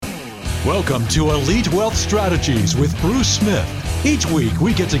Welcome to Elite Wealth Strategies with Bruce Smith. Each week,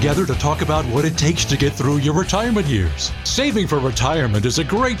 we get together to talk about what it takes to get through your retirement years. Saving for retirement is a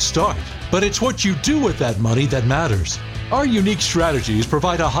great start, but it's what you do with that money that matters. Our unique strategies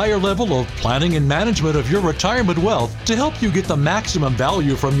provide a higher level of planning and management of your retirement wealth to help you get the maximum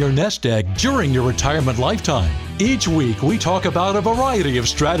value from your nest egg during your retirement lifetime. Each week, we talk about a variety of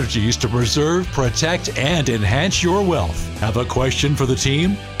strategies to preserve, protect, and enhance your wealth. Have a question for the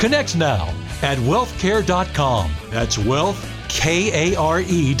team? Connect now at wealthcare.com. That's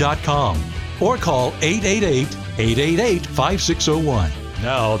wealthkare.com. Or call 888-888-5601.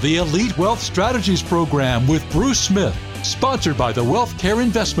 Now, the Elite Wealth Strategies Program with Bruce Smith, sponsored by the Wealth Care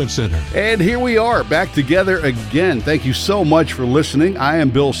Investment Center. And here we are, back together again. Thank you so much for listening. I am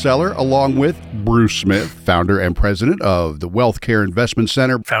Bill Seller, along with Bruce Smith, founder and president of the Wealth Care Investment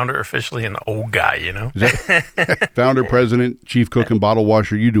Center. Founder, officially an old guy, you know. Founder, president, chief cook, and bottle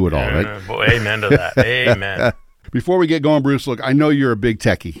washer. You do it all, right? Boy, amen to that. Amen. Before we get going, Bruce, look, I know you're a big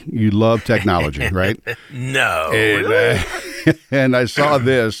techie. You love technology, right? No. And, and I saw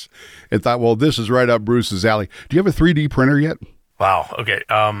this and thought, well, this is right up Bruce's alley. Do you have a 3D printer yet? Wow. Okay.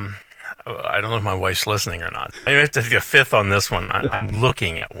 I don't know if my wife's listening or not. I have to take a fifth on this one. I'm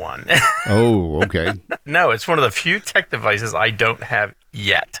looking at one. Oh, okay. No, it's one of the few tech devices I don't have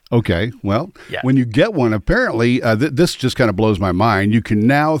yet. Okay. Well, Yeah. when you get one, apparently, this just kind of blows my mind. You can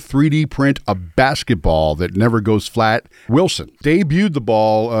now 3D print a basketball that never goes flat. Wilson debuted the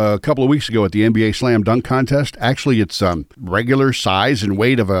ball a couple of weeks ago at the NBA Slam Dunk Contest. Actually, it's regular size and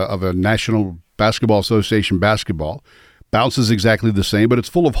weight of a National Basketball Association basketball. Bounces exactly the same, but it's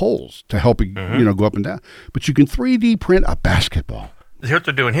full of holes to help it, go up and down. But you can 3D print a basketball. What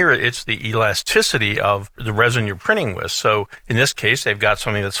they're doing here, it's the elasticity of the resin you're printing with. So in this case, they've got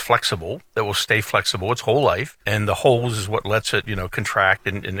something that's flexible, that will stay flexible its whole life. And the holes is what lets it, contract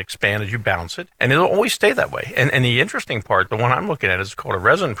and expand as you bounce it. And it'll always stay that way. And the interesting part, the one I'm looking at is called a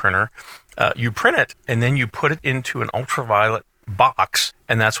resin printer. You print it, and then you put it into an ultraviolet box,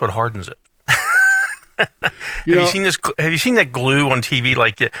 and that's what hardens it. Have you seen this? Have you seen that glue on TV?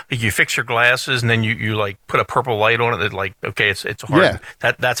 Like you fix your glasses and then you like put a purple light on it. That like, okay, it's hard.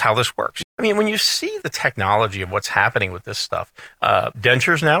 Yeah. That's how this works. I mean, when you see the technology of what's happening with this stuff,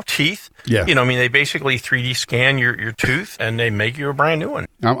 dentures now, teeth. Yeah. They basically 3D scan your tooth and they make you a brand new one.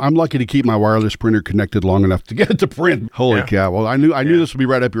 I'm lucky to keep my wireless printer connected long enough to get it to print. Holy cow! Well, I knew this would be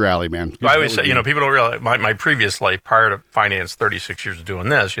right up your alley, man. I always say, people don't realize my previous life prior to finance, 36 years of doing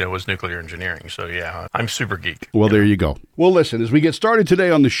this, was nuclear engineering. So yeah, I'm super geek. Well, there you go. Well, listen, as we get started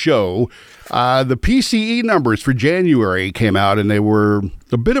today on the show, the PCE numbers for January came out, and they were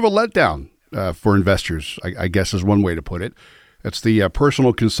a bit of a letdown for investors, I guess is one way to put it. That's the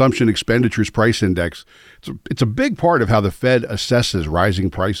Personal Consumption Expenditures Price Index. It's a big part of how the Fed assesses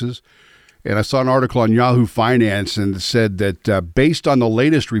rising prices. And I saw an article on Yahoo Finance and it said that based on the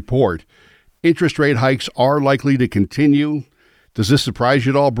latest report, interest rate hikes are likely to continue. Does this surprise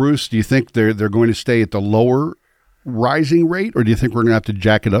you at all, Bruce? Do you think they're going to stay at the lower rising rate, or do you think we're going to have to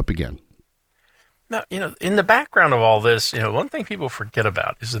jack it up again? Now, in the background of all this, one thing people forget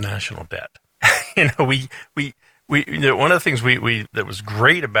about is the national debt. We one of the things we that was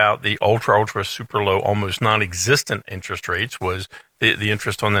great about the ultra super low, almost non-existent interest rates was the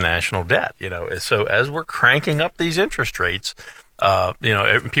interest on the national debt. So as we're cranking up these interest rates, people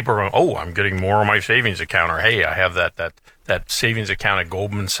are going, oh, I'm getting more on my savings account, or hey, I have that savings account at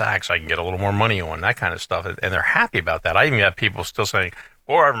Goldman Sachs, I can get a little more money on, that kind of stuff, and they're happy about that. I even got people still saying,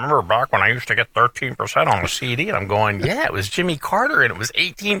 boy, I remember back when I used to get 13% on a CD, and I'm going, yeah, it was Jimmy Carter, and it was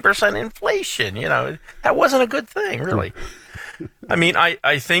 18% inflation. That wasn't a good thing, really. I mean,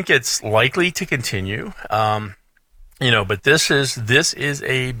 I think it's likely to continue, but this is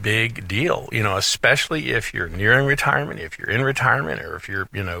a big deal, especially if you're nearing retirement, if you're in retirement, or if you're,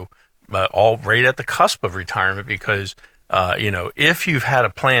 all right at the cusp of retirement, because if you've had a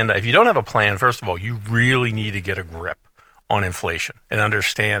plan, if you don't have a plan, first of all, you really need to get a grip on inflation and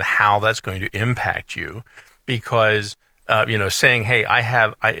understand how that's going to impact you, because, saying,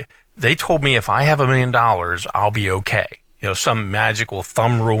 hey, they told me if I have $1 million, I'll be okay. Some magical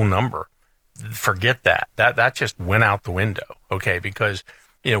thumb rule number. Forget that. That just went out the window. Okay. Because,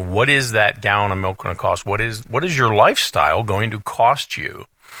 what is that gallon of milk going to cost? What is your lifestyle going to cost you?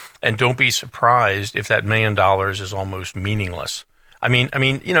 And don't be surprised if that $1 million is almost meaningless. I mean,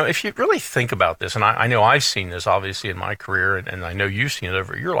 if you really think about this, and I know I've seen this obviously in my career, and I know you've seen it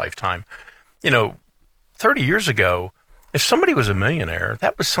over your lifetime. 30 years ago, if somebody was a millionaire,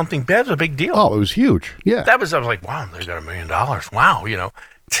 that was something bad. It was a big deal. Oh, it was huge. Yeah. I was like, wow, they got $1 million. Wow.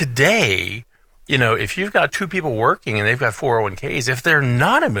 Today, if you've got two people working and they've got 401ks, if they're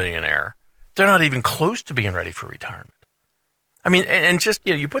not a millionaire, they're not even close to being ready for retirement. I mean, and just,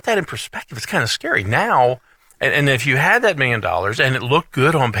 you put that in perspective, it's kind of scary. Now, and if you had that $1 million and it looked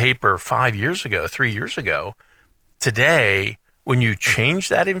good on paper 5 years ago, 3 years ago, today, when you change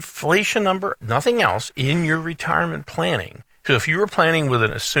that inflation number, nothing else, in your retirement planning, so if you were planning with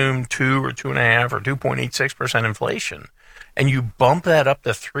an assumed 2 or 2.5 or 2.86% inflation, and you bump that up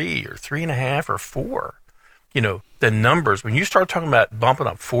to 3 or 3.5 or 4, the numbers, when you start talking about bumping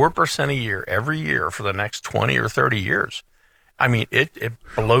up 4% a year every year for the next 20 or 30 years, I mean, it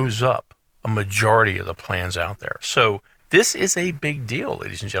blows up a majority of the plans out there. So this is a big deal,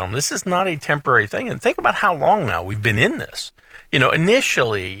 ladies and gentlemen. This is not a temporary thing. And think about how long now we've been in this.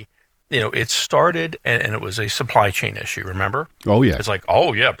 Initially, it started and it was a supply chain issue, remember? Oh, yeah. It's like,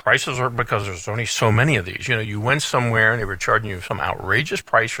 oh, yeah, prices are because there's only so many of these. You went somewhere and they were charging you some outrageous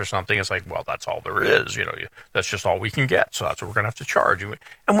price for something. It's like, well, that's all there is. That's just all we can get. So that's what we're going to have to charge. And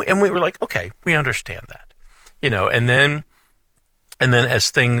we were like, okay, we understand that. And then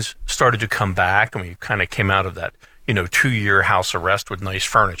as things started to come back and we kind of came out of that, 2-year house arrest with nice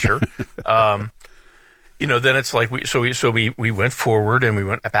furniture, then it's like we went forward and we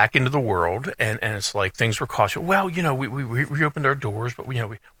went back into the world and it's like things were costing. Well, we reopened our doors, but we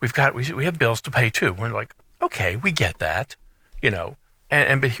have bills to pay too. We're like, okay, we get that,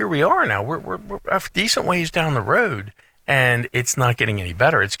 but here we are now. We're a decent ways down the road and it's not getting any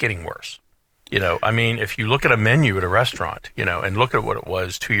better. It's getting worse. If you look at a menu at a restaurant, and look at what it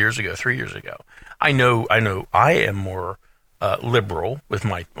was 2 years ago, 3 years ago, I know I am more liberal with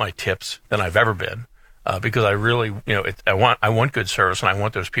my tips than I've ever been. Because I really, I want good service and I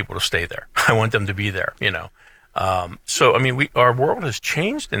want those people to stay there. I want them to be there, So, our world has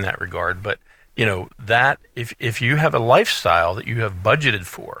changed in that regard, but, that if you have a lifestyle that you have budgeted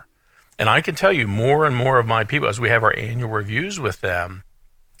for, and I can tell you more and more of my people, as we have our annual reviews with them,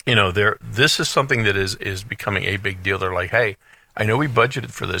 this is something that is becoming a big deal. They're like, hey, I know we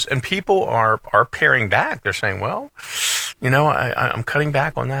budgeted for this. And people are paring back. They're saying, well, I'm cutting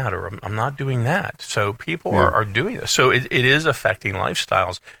back on that, or I'm not doing that. So people are doing this. So it is affecting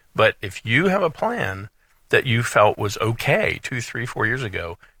lifestyles. But if you have a plan that you felt was okay 2, 3, 4 years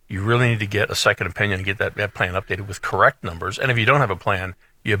ago, you really need to get a second opinion and get that plan updated with correct numbers. And if you don't have a plan,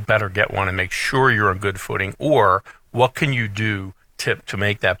 you better get one and make sure you're on good footing. Or what can you do to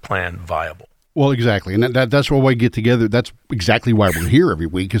make that plan viable? Well, exactly. And that's why we get together. That's exactly why we're here every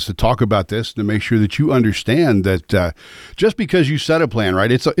week, is to talk about this and to make sure that you understand that just because you set a plan,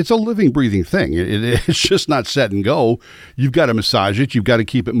 right, it's a living, breathing thing. It's just not set and go. You've got to massage it. You've got to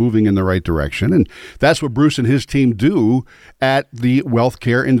keep it moving in the right direction. And that's what Bruce and his team do at the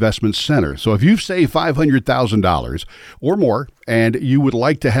WealthCare Investment Center. So if you've saved $500,000 or more and you would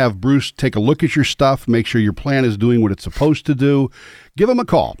like to have Bruce take a look at your stuff, make sure your plan is doing what it's supposed to do, give him a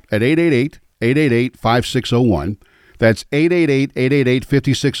call at 888-5601. That's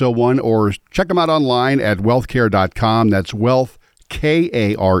 888-888-5601, or check them out online at wealthcare.com. That's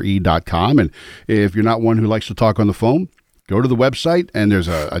wealthkare.com. And if you're not one who likes to talk on the phone, go to the website, and there's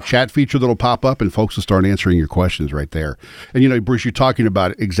a chat feature that'll pop up, and folks will start answering your questions right there. And, Bruce, you're talking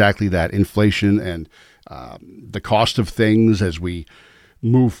about exactly that, inflation and the cost of things as we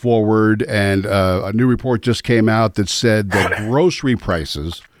move forward. And a new report just came out that said that grocery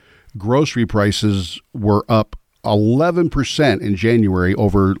prices were up 11% in January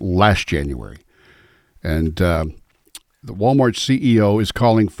over last January. And the Walmart CEO is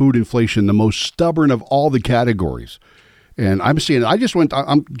calling food inflation the most stubborn of all the categories. And I'm just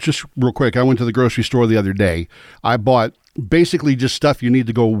real quick, I went to the grocery store the other day. I bought basically just stuff you need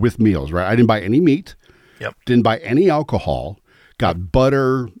to go with meals, right? I didn't buy any meat. Yep. Didn't buy any alcohol. Got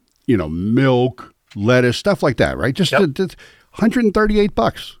butter, milk, lettuce, stuff like that, right? Just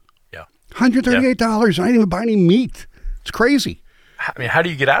 $138. Yeah. $138. I didn't even buy any meat. It's crazy. How do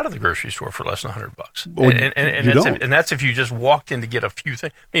you get out of the grocery store for less than $100? Well, and that's if you just walked in to get a few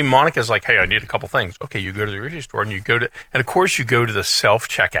things. Monica's like, hey, I need a couple things. Okay, you go to the grocery store and and of course you go to the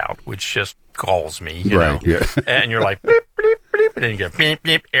self-checkout, which just galls me, you know. Yeah. And you're like, bleep, bleep, bleep, and then you get beep,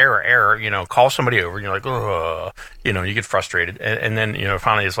 beep, error, call somebody over, and you're like, oh, you get frustrated. And then,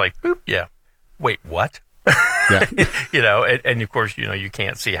 finally it's like, boop, yeah, wait, what? Yeah. And of course, you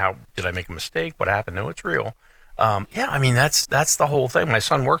can't see did I make a mistake? What happened? No, it's real. That's the whole thing. My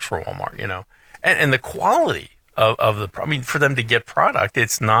son works for Walmart, and the quality of the, for them to get product,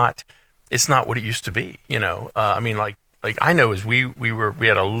 it's not what it used to be, like I know as we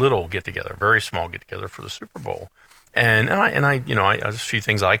had a little get together, very small get together for the Super Bowl. I there's a few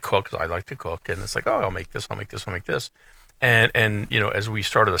things I cook because I like to cook, and it's like, oh, I'll make this. And you know, as we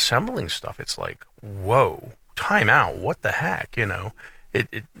started assembling stuff, it's like, whoa, time out. What the heck? You know,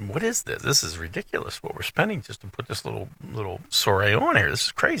 what is this? This is ridiculous what we're spending just to put this little soiree on here. This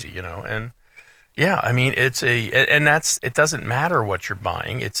is crazy, you know. And yeah, I mean, it doesn't matter what you're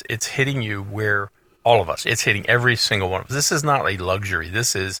buying. It's hitting you where all of us, it's hitting every single one of us. This is not a luxury.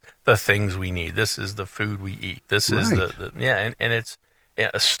 This is the things we need. This is the food we eat. This is and it's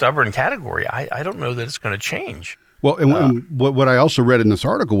a stubborn category. I don't know that it's going to change. Well, and what I also read in this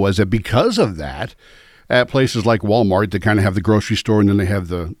article was that because of that, at places like Walmart, they kind of have the grocery store, and then they have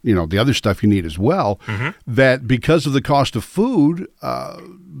the other stuff you need as well. Mm-hmm. That because of the cost of food,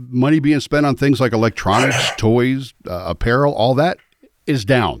 money being spent on things like electronics, toys, apparel, all that is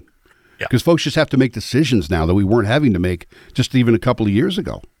down. Because folks just have to make decisions now that we weren't having to make just even a couple of years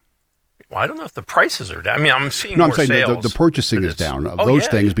ago. Well, I don't know if the prices are down. I mean, I'm seeing more sales. No, I'm saying the purchasing is down of those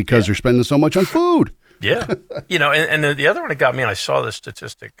things because they're spending so much on food. Yeah. You know, and the other one that got me, and I saw this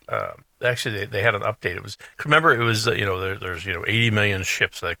statistic, actually they had an update. It was, remember, it was, there's 80 million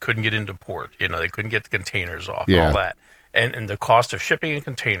ships that couldn't get into port. You know, they couldn't get the containers off and all that. And the cost of shipping a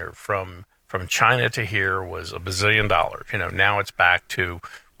container from China to here was $1 bazillion. You know, now it's back to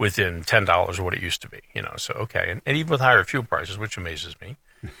within $10 of what it used to be, you know, so, okay. And even with higher fuel prices, which amazes me.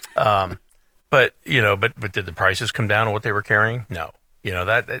 But did the prices come down on what they were carrying? No. You know,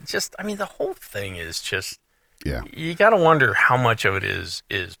 that just, I mean, the whole thing is just, you got to wonder how much of it is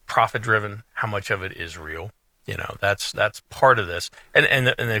profit driven, how much of it is real. You know, that's part of this. And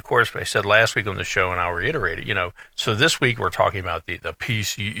of course, I said last week on the show, and I'll reiterate it, you know, so this week we're talking about the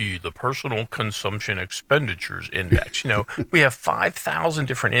PCE, the Personal Consumption Expenditures Index. You know, we have 5,000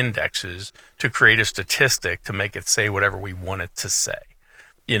 different indexes to create a statistic to make it say whatever we want it to say.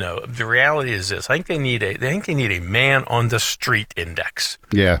 You know, the reality is this. I think they need a man on the street index.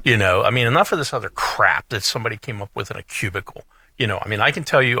 Yeah. You know, I mean, enough of this other crap that somebody came up with in a cubicle. You know, I mean, I can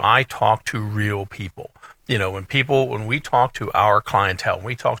tell you, I talk to real people. You know, when we talk to our clientele, when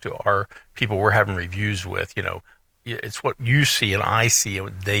we talk to our people we're having reviews with, you know, it's what you see and I see and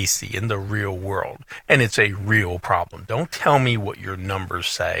what they see in the real world. And it's a real problem. Don't tell me what your numbers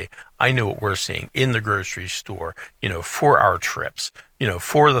say. I know what we're seeing in the grocery store, you know, for our trips, you know,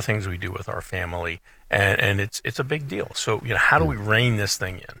 for the things we do with our family. And it's a big deal. So, you know, how do we rein this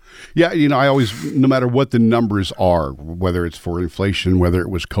thing in? Yeah, you know, I always, no matter what the numbers are, whether it's for inflation, whether it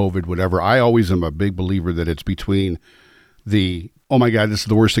was COVID, whatever, I always am a big believer that it's between the, oh my God, this is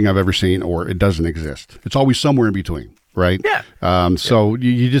the worst thing I've ever seen, or it doesn't exist. It's always somewhere in between, right? Yeah. So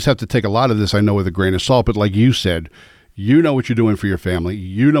you just have to take a lot of this, I know, with a grain of salt. But like you said, you know what you're doing for your family.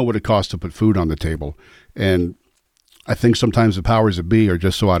 You know what it costs to put food on the table. And I think sometimes the powers that be are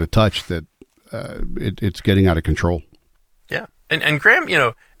just so out of touch that it's getting out of control. Yeah. And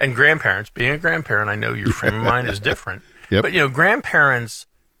grandparents, being a grandparent, I know your frame of mind is different. Yep. But, you know, grandparents,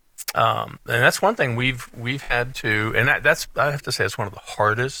 and that's one thing we've had to, and that's, I have to say, it's one of the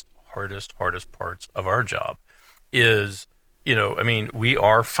hardest parts of our job is, you know, I mean, we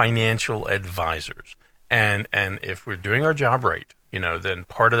are financial advisors. And if we're doing our job right, you know, then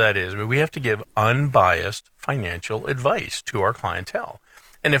part of that is we have to give unbiased financial advice to our clientele.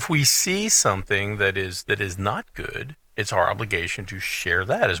 And if we see something that is not good, it's our obligation to share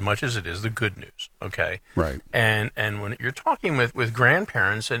that as much as it is the good news. Okay. Right. And when you're talking with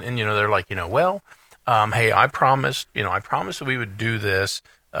grandparents and you know, they're like, you know, well, hey, I promised that we would do this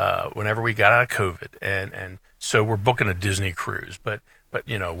whenever we got out of COVID. And so we're booking a Disney cruise, but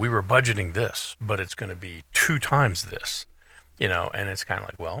you know, we were budgeting this, but it's going to be 2 times this, you know, and it's kind of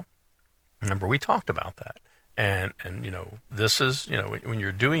like, well, remember we talked about that. And you know, this is, you know, when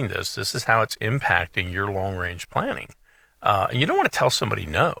you're doing this is how it's impacting your long range planning. And you don't want to tell somebody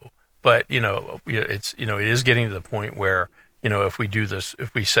no, but you know, it's, you know, it is getting to the point where, you know, if we do this,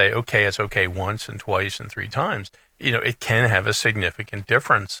 if we say, okay, it's okay once and twice and 3 times, you know, it can have a significant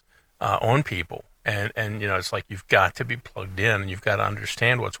difference on people. And you know, it's like you've got to be plugged in and you've got to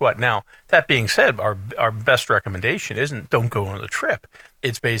understand what's what. Now, that being said, our best recommendation isn't don't go on the trip.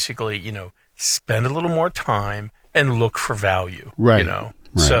 It's basically, you know, spend a little more time and look for value, right? You know,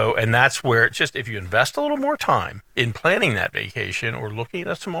 right. So, and that's where it's just, if you invest a little more time in planning that vacation or looking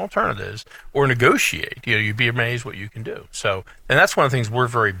at some alternatives or negotiate, you know, you'd be amazed what you can do. So, and that's one of the things we're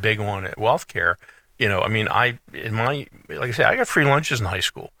very big on at WealthCare. You know, I mean, like I said, I got free lunches in high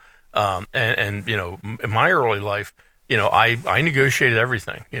school. And you know, in my early life, you know, I negotiated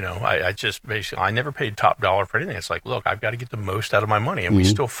everything. You know, I just basically, I never paid top dollar for anything. It's like, look, I've got to get the most out of my money. And we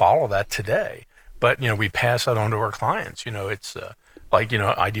still follow that today. But, you know, we pass that on to our clients. You know, it's like, you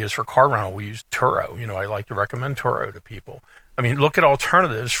know, ideas for car rental. We use Turo. You know, I like to recommend Turo to people. I mean, look at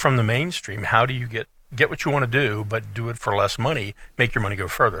alternatives from the mainstream. How do you get get what you want to do, but do it for less money, make your money go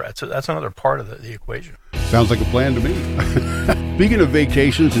further. That's another part of the equation. Sounds like a plan to me. Speaking of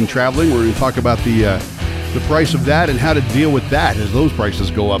vacations and traveling, we're going to talk about the price of that and how to deal with that as those prices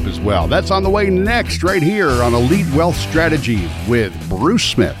go up as well. That's on the way next, right here on Elite Wealth Strategies with Bruce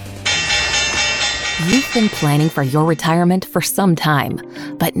Smith. You've been planning for your retirement for some time,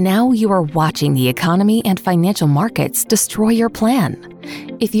 but now you are watching the economy and financial markets destroy your plan.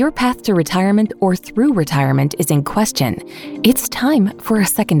 If your path to retirement or through retirement is in question, it's time for a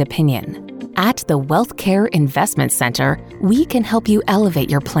second opinion. At the Wealth Care Investment Center, we can help you elevate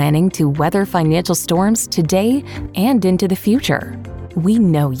your planning to weather financial storms today and into the future. We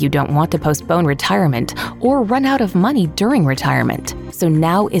know you don't want to postpone retirement or run out of money during retirement, so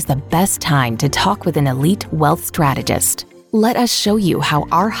now is the best time to talk with an elite wealth strategist. Let us show you how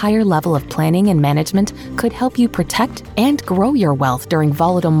our higher level of planning and management could help you protect and grow your wealth during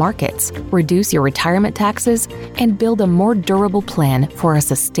volatile markets, reduce your retirement taxes, and build a more durable plan for a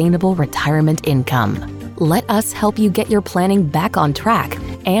sustainable retirement income. Let us help you get your planning back on track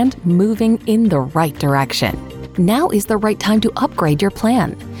and moving in the right direction. Now is the right time to upgrade your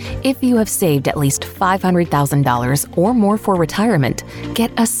plan. If you have saved at least $500,000 or more for retirement,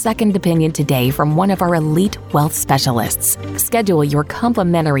 get a second opinion today from one of our elite wealth specialists. Schedule your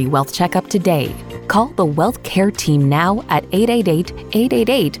complimentary wealth checkup today. Call the Wealth Care team now at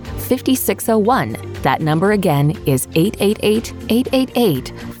 888-888-5601. That number again is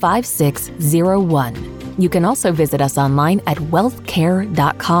 888-888-5601. You can also visit us online at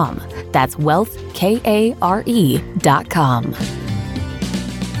wealthcare.com. That's wealthkare.com.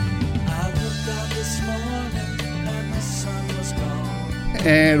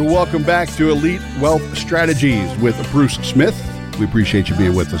 And welcome back to Elite Wealth Strategies with Bruce Smith. We appreciate you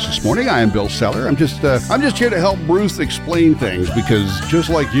being with us this morning. I am Bill Seller. I'm just here to help Bruce explain things because just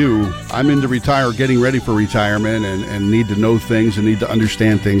like you, I'm into getting ready for retirement and need to know things and need to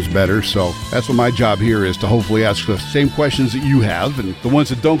understand things better. So that's what my job here is, to hopefully ask the same questions that you have. And the ones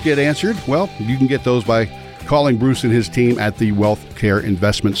that don't get answered, well, you can get those by calling Bruce and his team at the Wealth Care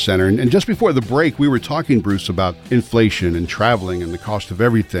Investment Center. And just before the break, we were talking, Bruce, about inflation and traveling and the cost of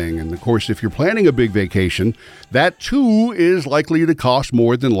everything. And of course, if you're planning a big vacation, that too is likely to cost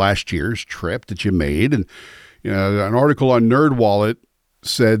more than last year's trip that you made. And an article on NerdWallet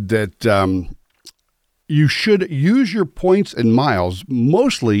said that you should use your points and miles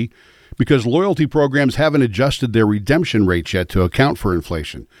mostly because loyalty programs haven't adjusted their redemption rates yet to account for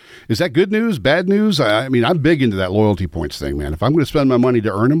inflation. Is that good news, bad news? I mean, I'm big into that loyalty points thing, man. If I'm going to spend my money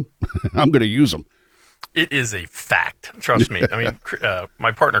to earn them, I'm going to use them. It is a fact. Trust me. I mean,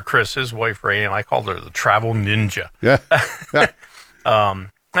 my partner, Chris, his wife, Ray, and I called her the travel ninja. Yeah.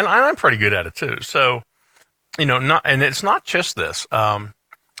 And I'm pretty good at it too. So, and it's not just this.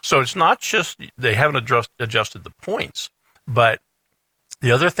 So it's not just they haven't adjusted the points, but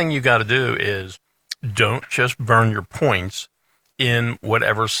the other thing you got to do is don't just burn your points in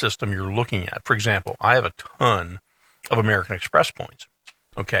whatever system you're looking at. For example, I have a ton of American Express points,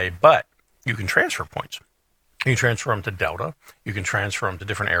 okay, but you can transfer points. You can transfer them to Delta. You can transfer them to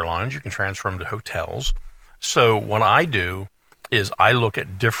different airlines. You can transfer them to hotels. So what I do is I look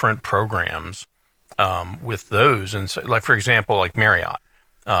at different programs with those, and so, like for example, like Marriott.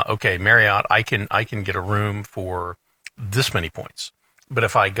 Marriott, I can get a room for this many points. But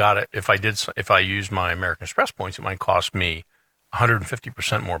if I used my American Express points, it might cost me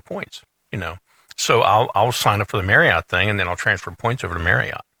 150% more points, So I'll sign up for the Marriott thing and then I'll transfer points over to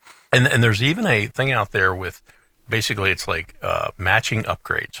Marriott. And there's even a thing out there with basically it's like matching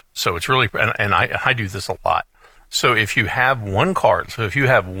upgrades. So it's really, and I do this a lot. So if you have one card, so if you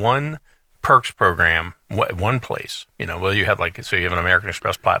have one perks program, one place, whether you have you have an American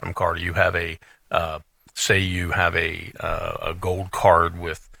Express Platinum card, or you have say you have a gold card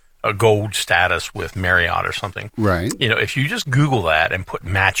with a gold status with Marriott or something. Right. If you just Google that and put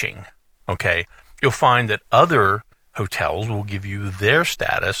matching, okay, you'll find that other hotels will give you their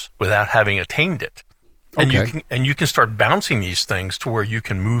status without having attained it. And you can start bouncing these things to where you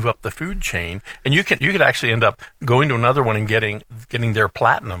can move up the food chain, and you could actually end up going to another one and getting their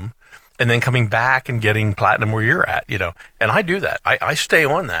platinum, and then coming back and getting platinum where you're at, And I do that. I stay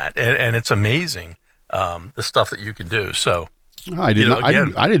on that, and it's amazing. The stuff that you can do. So I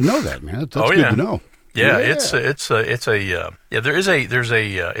didn't know that, man. That's good to know. Yeah, there's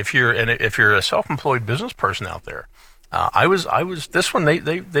if you're a self-employed business person out there, I was this one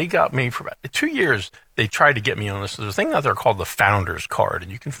they got me for about 2 years. They tried to get me on this. There's a thing out there called the Founders Card,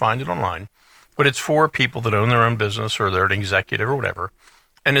 and you can find it online, but it's for people that own their own business or they're an executive or whatever,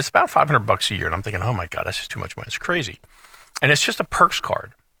 and it's about $500 a year. And I'm thinking, oh my God, that's just too much money. It's crazy, and it's just a perks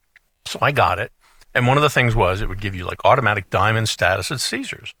card. So I got it. And one of the things was it would give you like automatic diamond status at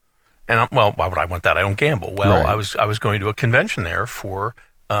Caesars. And why would I want that? I don't gamble. Well, Right. I was going to a convention there for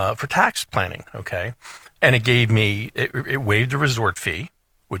tax planning. Okay, and it gave me it waived the resort fee,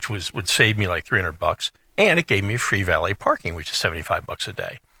 which would save me like $300, and it gave me free valet parking, which is $75 a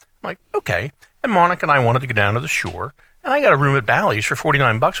day. I'm like, okay. And Monica and I wanted to go down to the shore, and I got a room at Bally's for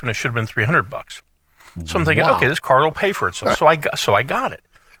 $49 when it should have been $300. So I'm thinking, Wow. okay, this card will pay for itself. So I got it.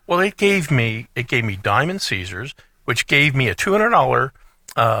 Well, it gave me Diamond Caesars, which gave me a $200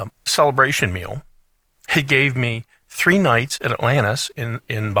 celebration meal. It gave me 3 nights at Atlantis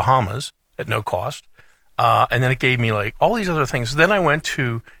in Bahamas at no cost. And then it gave me like all these other things. Then I went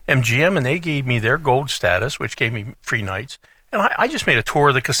to MGM and they gave me their gold status, which gave me free nights. And I just made a tour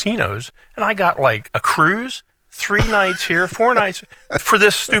of the casinos and I got like a cruise, 3 nights here, 4 nights for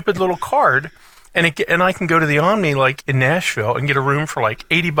this stupid little card. And I can go to the Omni like in Nashville and get a room for like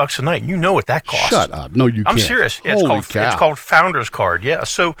 $80 a night. You know what that costs. Shut up. No, you can't. I'm serious. Yeah, Holy it's cow. called Founder's Card. Yeah.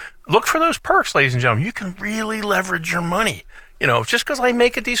 So look for those perks, ladies and gentlemen. You can really leverage your money. You know, just because I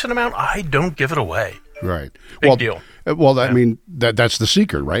make a decent amount, I don't give it away. Right. Big deal. Well, I mean, that's the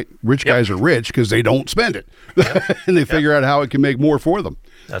secret, right? Rich Yep. guys are rich because they don't spend it. And they figure out how it can make more for them.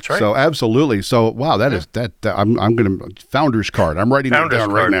 That's right. So absolutely. So wow, that is that. I'm going to Founder's Card. I'm writing Founder's that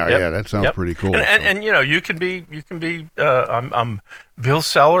down right Card. now. Yep. Yeah, that sounds Yep. pretty cool. And you know, you can be. I'm Bill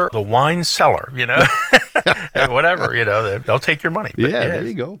Seller, the wine seller. You know, whatever. You know, they'll take your money. But yeah, there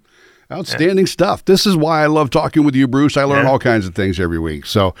you go. Outstanding stuff. This is why I love talking with you, Bruce. I learn all kinds of things every week.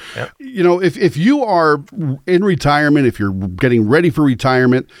 So, you know, if you are in retirement, if you're getting ready for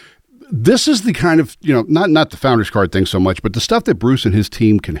retirement, this is the kind of, you know, not the Founder's Card thing so much, but the stuff that Bruce and his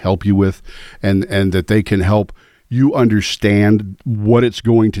team can help you with and that they can help you understand what it's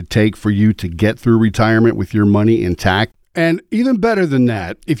going to take for you to get through retirement with your money intact. And even better than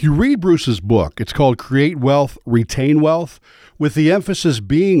that, if you read Bruce's book, it's called Create Wealth, Retain Wealth, with the emphasis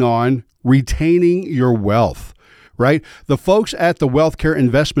being on retaining your wealth, right? The folks at the Wealthcare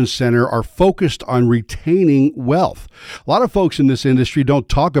Investment Center are focused on retaining wealth. A lot of folks in this industry don't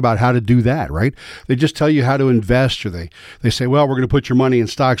talk about how to do that, right? They just tell you how to invest, or they say, well, we're going to put your money in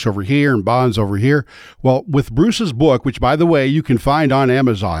stocks over here and bonds over here. Well, with Bruce's book, which, by the way, you can find on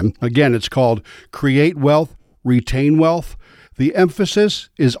Amazon, again, it's called Create Wealth, Retain Wealth. The emphasis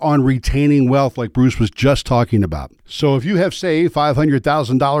is on retaining wealth like Bruce was just talking about. So if you have saved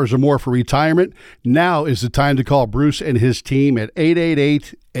 $500,000 or more for retirement, now is the time to call Bruce and his team at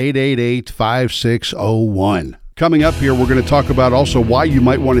 888-888-5601. Coming up here, we're going to talk about also why you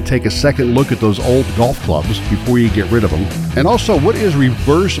might want to take a second look at those old golf clubs before you get rid of them. And also, what is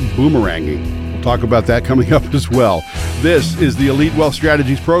reverse boomeranging? We'll talk about that coming up as well. This is the Elite Wealth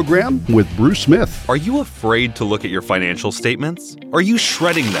Strategies program with Bruce Smith. Are you afraid to look at your financial statements? Are you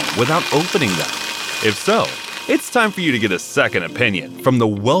shredding them without opening them? If so, it's time for you to get a second opinion from the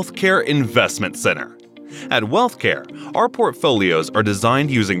Wealthcare Investment Center. At Wealthcare, our portfolios are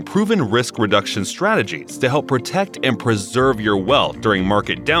designed using proven risk reduction strategies to help protect and preserve your wealth during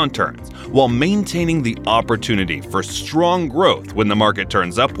market downturns while maintaining the opportunity for strong growth when the market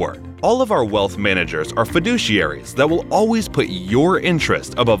turns upward. All of our wealth managers are fiduciaries that will always put your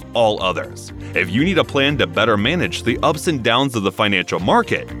interest above all others. If you need a plan to better manage the ups and downs of the financial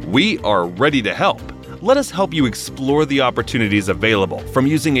market, we are ready to help. Let us help you explore the opportunities available from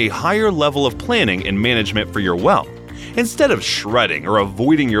using a higher level of planning and management for your wealth. Instead of shredding or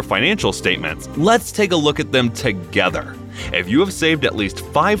avoiding your financial statements, let's take a look at them together. If you have saved at least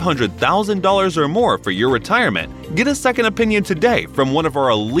 $500,000 or more for your retirement, get a second opinion today from one of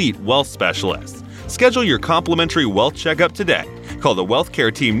our elite wealth specialists. Schedule your complimentary wealth checkup today. Call the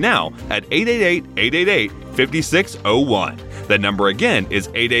Wealthcare team now at 888-888-5601. That number again is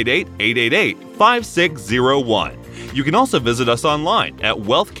 888-888-5601. You can also visit us online at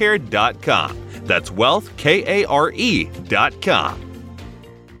wealthcare.com. That's wealthkare.com.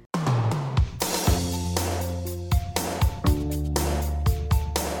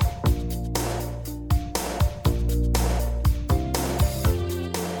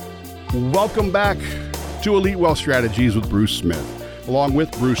 Welcome back to Elite Wealth Strategies with Bruce Smith. Along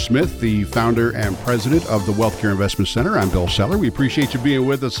with Bruce Smith, the founder and president of the Wealthcare Investment Center, I'm Bill Seller. We appreciate you being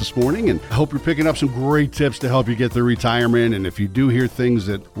with us this morning, and I hope you're picking up some great tips to help you get through retirement. And if you do hear things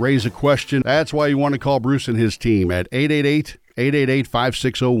that raise a question, that's why you want to call Bruce and his team at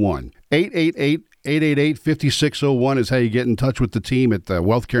 888-888-5601. 888-888-5601 is how you get in touch with the team at the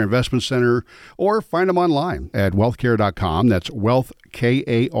Wealthcare Investment Center, or find them online at wealthcare.com. That's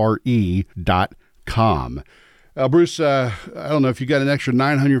wealthkare.com. Bruce, I don't know if you got an extra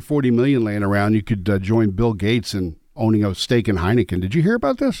 $940 million laying around, you could join Bill Gates in owning a stake in Heineken. Did you hear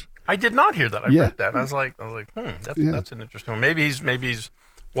about this? I did not hear that. I read that. I was like, that's an interesting one. Maybe he's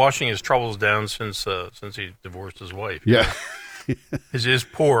washing his troubles down since he divorced his wife. Yeah. His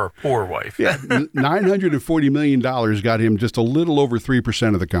poor wife. Yeah, $940 million got him just a little over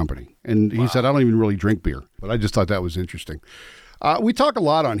 3% of the company. And he said, I don't even really drink beer. But I just thought that was interesting. We talk a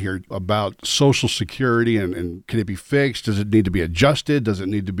lot on here about Social Security and can it be fixed? Does it need to be adjusted? Does it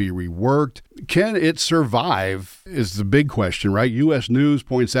need to be reworked? Can it survive is the big question, right? U.S. News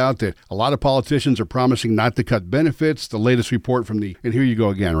points out that a lot of politicians are promising not to cut benefits. The latest report from and here you go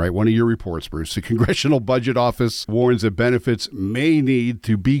again, right? One of your reports, Bruce. The Congressional Budget Office warns that benefits may need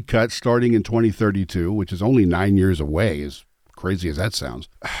to be cut starting in 2032, which is only 9 years away, as crazy as that sounds.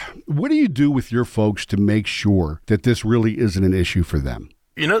 What do you do with your folks to make sure that this really isn't an issue for them?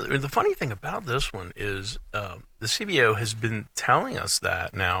 You know, the funny thing about this one is the CBO has been telling us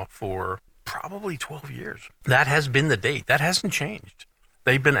that now for probably 12 years. That has been the date. That hasn't changed.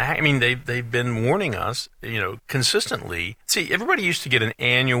 They've been warning us, consistently. See, everybody used to get an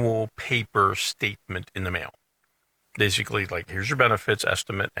annual paper statement in the mail. Basically, like, here's your benefits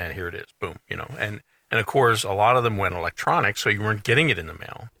estimate, and here it is. Boom, And of course, a lot of them went electronic, so you weren't getting it in the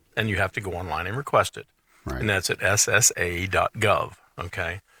mail, and you have to go online and request it. Right. And that's at ssa.gov,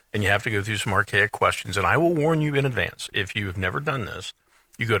 okay? And you have to go through some archaic questions, and I will warn you in advance, if you have never done this,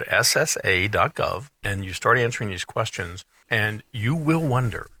 you go to ssa.gov, and you start answering these questions, and you will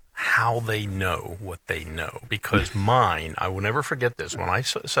wonder how they know what they know. Because mine, I will never forget this, when I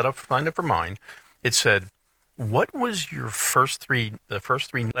signed up for mine, it said, what was the first three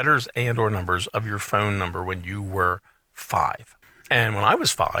letters and or numbers of your phone number when you were 5? And when I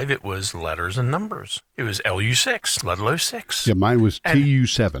was 5, it was letters and numbers. It was LU6, letter 06. Yeah, mine was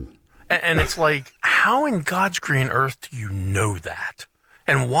TU7. And it's like, how in God's green earth do you know that?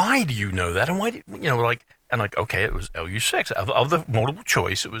 And why do you know that? And why okay, it was LU6. Of the multiple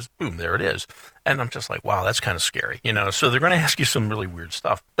choice, it was, boom, there it is. And I'm just like, wow, that's kind of scary, So they're going to ask you some really weird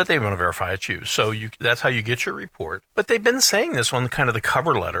stuff, but they want to verify it's you. So that's how you get your report. But they've been saying this on kind of the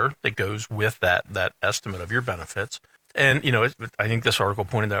cover letter that goes with that estimate of your benefits. And, I think this article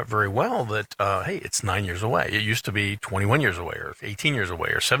pointed out very well that, hey, it's 9 years away. It used to be 21 years away or 18 years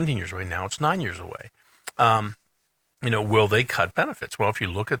away or 17 years away. Now it's 9 years away. Will they cut benefits? Well, if you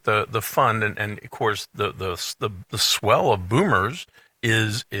look at the fund, and of course the swell of boomers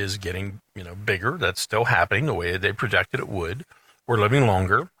is getting bigger. That's still happening the way they projected it would. We're living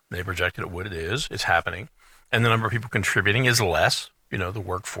longer. They projected it would. It is. It's happening, and the number of people contributing is less. The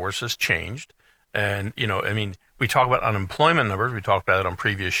workforce has changed, and we talk about unemployment numbers. We talked about it on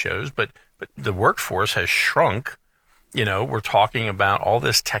previous shows, but the workforce has shrunk. We're talking about all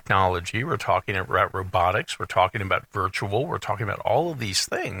this technology. We're talking about robotics. We're talking about virtual. We're talking about all of these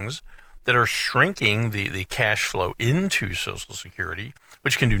things that are shrinking the cash flow into Social Security,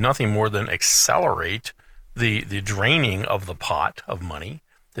 which can do nothing more than accelerate the draining of the pot of money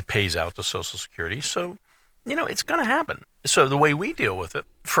that pays out to Social Security. So, it's going to happen. So the way we deal with it,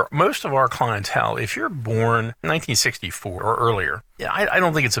 for most of our clientele, if you're born 1964 or earlier, I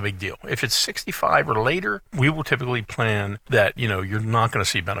don't think it's a big deal. If it's 65 or later, we will typically plan that, you're not going to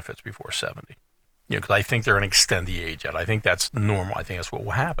see benefits before 70. Because I think they're going to extend the age out. I think that's normal. I think that's what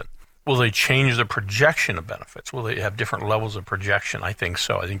will happen. Will they change the projection of benefits? Will they have different levels of projection? I think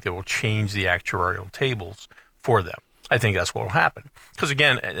so. I think they will change the actuarial tables for them. I think that's what will happen. Because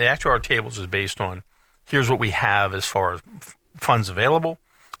again, the actuarial tables is based on here's what we have as far as funds available,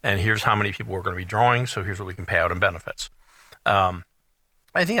 and here's how many people we're going to be drawing, so here's what we can pay out in benefits. I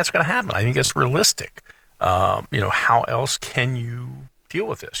think that's going to happen. I think that's realistic. How else can you deal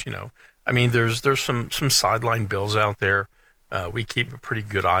with this? There's some sideline bills out there. We keep a pretty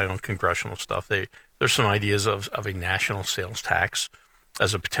good eye on congressional stuff. There's some ideas of a national sales tax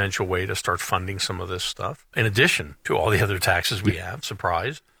as a potential way to start funding some of this stuff, in addition to all the other taxes we have.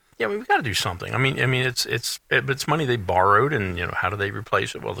 Surprise. Yeah, we've got to do something. It's money they borrowed, and how do they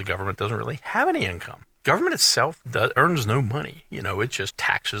replace it? Well, the government doesn't really have any income. Government itself earns no money. It just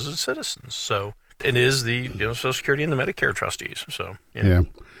taxes its citizens. So it is the Social Security and the Medicare trustees. So yeah.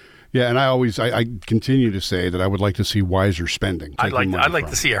 And I continue to say that I would like to see wiser spending. I'd like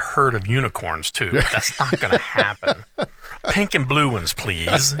to see a herd of unicorns too. That's not going to happen. Pink and blue ones,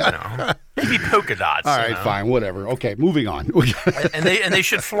 please. Maybe polka dots. All right, fine, whatever. Okay, moving on. and they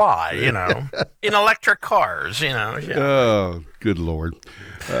should fly. In electric cars. Oh, good Lord.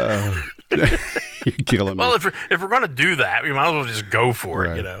 You're killing me. Well, if we're going to do that, we might as well just go for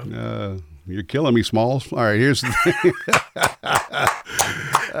it. You're killing me, Smalls. All right, here's the thing.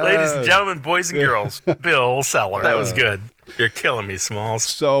 Ladies and gentlemen, boys and girls, Bill Seller. That was good. You're killing me, Smalls.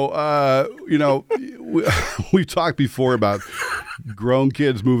 So, we've talked before about grown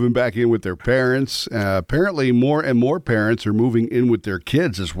kids moving back in with their parents. Apparently, more and more parents are moving in with their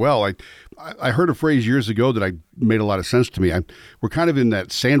kids as well. I heard a phrase years ago that made a lot of sense to me. We're kind of in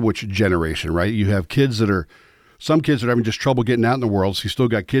that sandwich generation, right? You have some kids that are having just trouble getting out in the world, so you still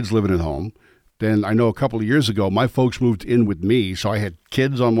got kids living at home. Then I know a couple of years ago, my folks moved in with me, so I had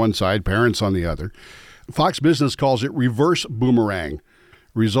kids on one side, parents on the other. Fox Business calls it reverse boomerang,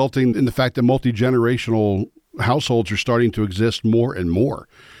 resulting in the fact that multi-generational households are starting to exist more and more.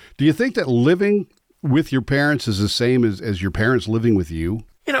 Do you think that living with your parents is the same as your parents living with you?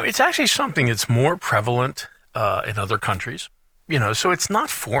 It's actually something that's more prevalent in other countries. So it's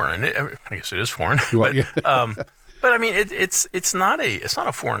not foreign. I guess it is foreign. But I mean, it's not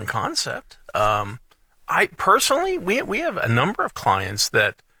a foreign concept. I personally, we have a number of clients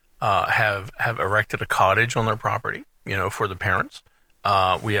that have erected a cottage on their property, for the parents.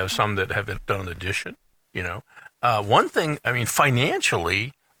 We have some that have done an addition. One thing, I mean,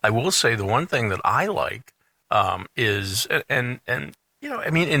 financially, I will say the one thing that I like is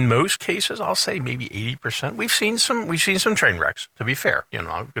in most cases, I'll say maybe 80%. We've seen some train wrecks. To be fair,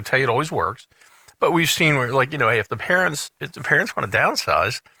 I can tell you it always works. But we've seen where, hey, if the parents want to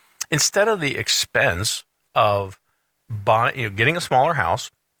downsize, instead of the expense of getting a smaller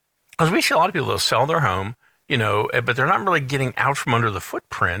house, because we see a lot of people that'll sell their home, but they're not really getting out from under the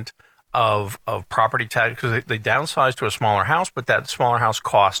footprint of property tax, because they downsize to a smaller house, but that smaller house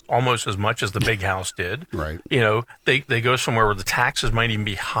costs almost as much as the big house did. Right. They go somewhere where the taxes might even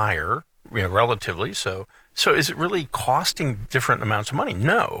be higher, relatively. So is it really costing different amounts of money?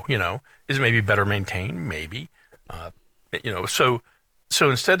 No. Is it maybe better maintained? Maybe. So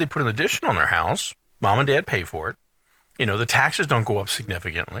instead they put an addition on their house. Mom and dad pay for it. The taxes don't go up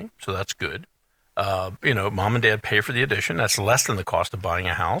significantly, so that's good. Mom and dad pay for the addition. That's less than the cost of buying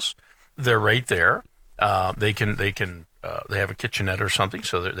a house. They're right there. They have a kitchenette or something,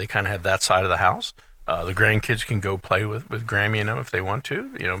 so they kind of have that side of the house. The grandkids can go play with Grammy and them if they want to,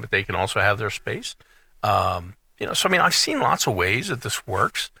 but they can also have their space. So I mean, I've seen lots of ways that this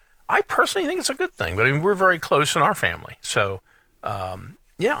works. I personally think it's a good thing, but I mean, we're very close in our family. So,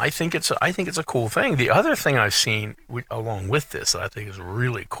 I think it's a cool thing. The other thing I've seen along with this that I think is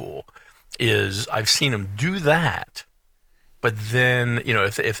really cool is I've seen them do that. But then,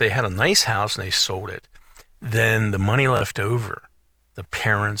 if they had a nice house and they sold it, then the money left over, the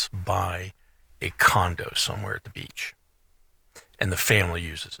parents buy a condo somewhere at the beach, and the family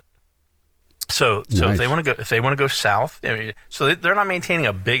uses it. So nice. if they want to go south, so they're not maintaining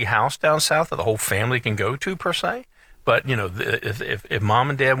a big house down south that the whole family can go to per se. But if mom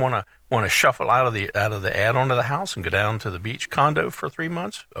and dad want to shuffle out of the add onto the house and go down to the beach condo for 3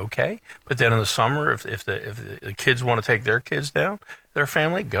 months, okay. But then in the summer, if the kids want to take their kids down, their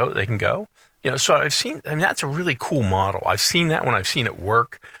family they can go. So I've seen. I mean, that's a really cool model. I've seen that when I've seen it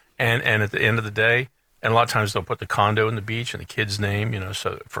work, and at the end of the day, and a lot of times they'll put the condo in the beach and the kid's name,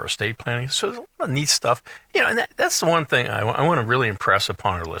 so for estate planning. So there's a lot of neat stuff. And that's the one thing I want to really impress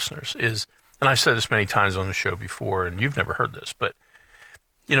upon our listeners is. And I've said this many times on the show before, and you've never heard this, but,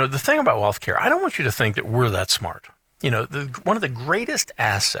 the thing about WealthCare, I don't want you to think that we're that smart. One of the greatest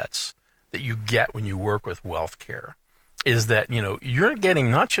assets that you get when you work with WealthCare is that, you're getting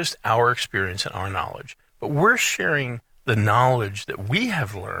not just our experience and our knowledge, but we're sharing the knowledge that we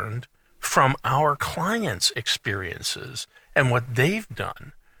have learned from our clients' experiences and what they've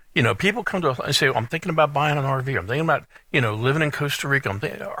done. People come to us and say, I'm thinking about buying an RV. I'm thinking about, living in Costa Rica.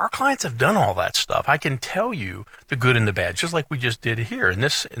 Our clients have done all that stuff. I can tell you the good and the bad, just like we just did here in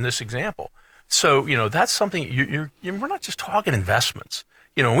this example. So, that's something we're not just talking investments.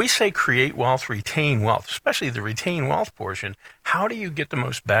 When we say create wealth, retain wealth, especially the retain wealth portion, how do you get the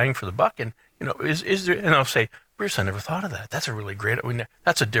most bang for the buck? And, is there, and I'll say, Bruce, I never thought of that. That's a really great,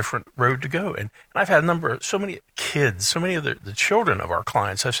 that's a different road to go. And I've had so many kids, so many of the children of our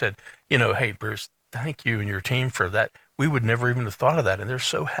clients have said, hey, Bruce, thank you and your team for that. We would never even have thought of that. And they're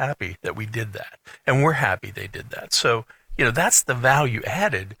so happy that we did that. And we're happy they did that. So, that's the value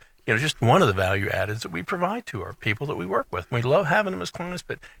added, just one of the value addeds that we provide to our people that we work with. We love having them as clients,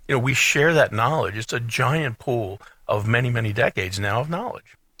 but, we share that knowledge. It's a giant pool of many, many decades now of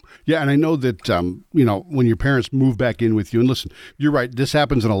knowledge. Yeah, and I know that, when your parents move back in with you, and listen, you're right, this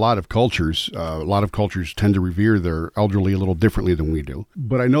happens in a lot of cultures. A lot of cultures tend to revere their elderly a little differently than we do.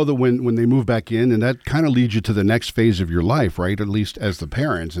 But I know that when they move back in, and that kind of leads you to the next phase of your life, right, at least as the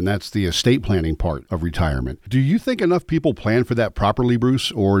parents, and that's the estate planning part of retirement. Do you think enough people plan for that properly,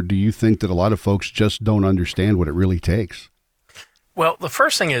 Bruce, or do you think that a lot of folks just don't understand what it really takes? Well, the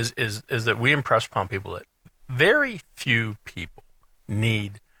first thing is that we impress upon people that very few people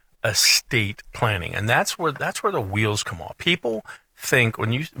need estate planning, and that's where the wheels come off. People think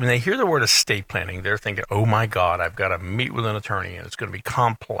when they hear the word estate planning, they're thinking, "Oh my God, I've got to meet with an attorney, and it's going to be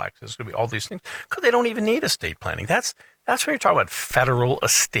complex. It's going to be all these things," because they don't even need estate planning. That's when you're talking about federal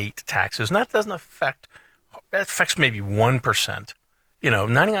estate taxes, and that affects maybe 1%.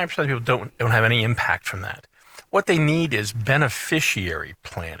 99% of people don't have any impact from that. What they need is beneficiary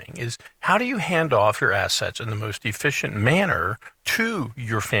planning. Is how do you hand off your assets in the most efficient manner to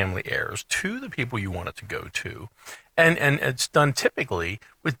your family heirs, to the people you want it to go to. And it's done typically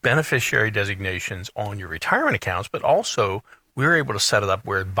with beneficiary designations on your retirement accounts, but also we're able to set it up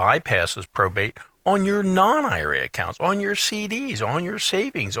where it bypasses probate on your non-IRA accounts, on your CDs, on your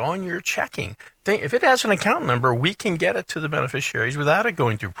savings, on your checking. If it has an account number, we can get it to the beneficiaries without it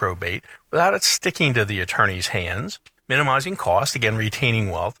going through probate, without it sticking to the attorney's hands, minimizing cost, again, retaining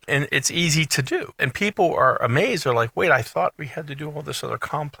wealth. And it's easy to do. And people are amazed. They're like, wait, I thought we had to do all this other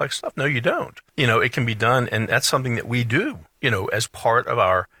complex stuff. No, you don't. It can be done. And that's something that we do, as part of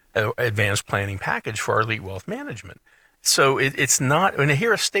our advanced planning package for our elite wealth management. So it's not, when they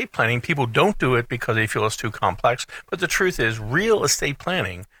hear estate planning, people don't do it because they feel it's too complex. But the truth is, real estate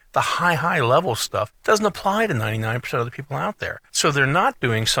planning, the high level stuff, doesn't apply to 99% of the people out there. So they're not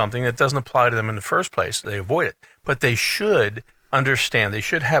doing something that doesn't apply to them in the first place. They avoid it. But they should understand, they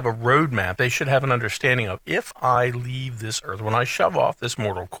should have a roadmap. They should have an understanding of, if I leave this earth, when I shove off this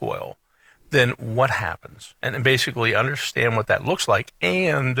mortal coil, then what happens? And basically understand what that looks like.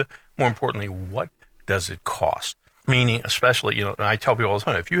 And more importantly, what does it cost? Meaning, especially, I tell people all the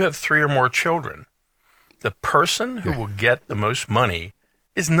time, if you have 3 or more children, the person who will get the most money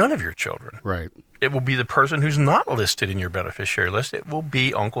is none of your children. Right. It will be the person who's not listed in your beneficiary list. It will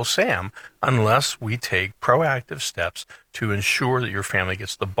be Uncle Sam, unless we take proactive steps to ensure that your family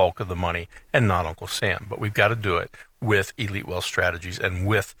gets the bulk of the money and not Uncle Sam. But we've got to do it with Elite Wealth Strategies and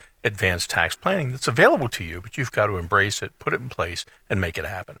with advanced tax planning that's available to you, but you've got to embrace it, put it in place, and make it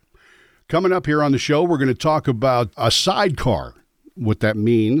happen. Coming up here on the show, we're going to talk about a sidecar, what that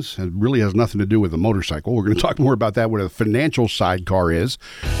means. It really has nothing to do with a motorcycle. We're going to talk more about that, what a financial sidecar is.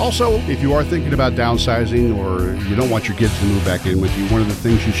 Also, if you are thinking about downsizing or you don't want your kids to move back in with you, one of the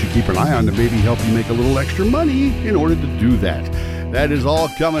things you should keep an eye on to maybe help you make a little extra money in order to do that. That is all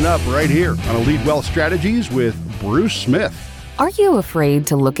coming up right here on Elite Wealth Strategies with Bruce Smith. Are you afraid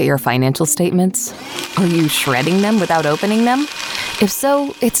to look at your financial statements? Are you shredding them without opening them? If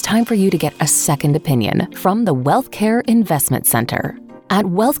so, it's time for you to get a second opinion from the WealthCare Investment Center. At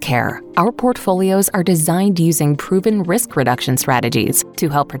WealthCare, our portfolios are designed using proven risk reduction strategies to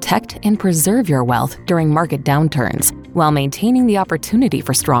help protect and preserve your wealth during market downturns, while maintaining the opportunity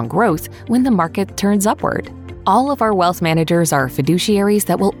for strong growth when the market turns upward. All of our wealth managers are fiduciaries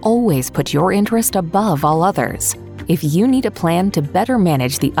that will always put your interest above all others. If you need a plan to better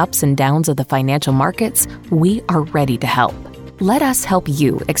manage the ups and downs of the financial markets, we are ready to help. Let us help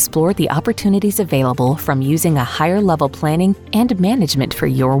you explore the opportunities available from using a higher level planning and management for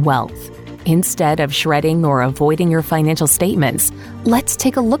your wealth. Instead of shredding or avoiding your financial statements, let's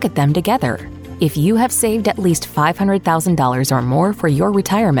take a look at them together. If you have saved at least $500,000 or more for your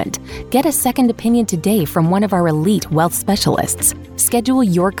retirement, get a second opinion today from one of our elite wealth specialists. Schedule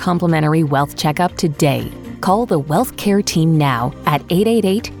your complimentary wealth checkup today. Call the WealthCare team now at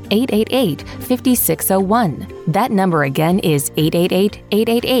 888-888-5601. That number again is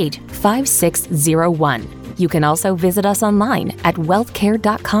 888-888-5601. You can also visit us online at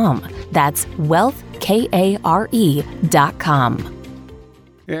wealthcare.com. That's wealthkare.com.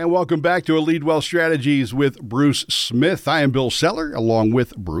 And welcome back to Elite Wealth Strategies with Bruce Smith. I am Bill Seller, along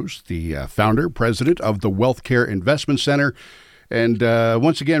with Bruce, the founder, president of the WealthCare Investment Center. And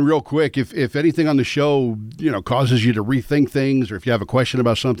once again, real quick, if anything on the show, causes you to rethink things, or if you have a question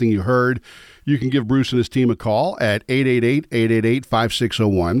about something you heard, you can give Bruce and his team a call at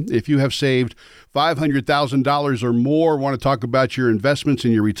 888-888-5601. If you have saved $500,000 or more, want to talk about your investments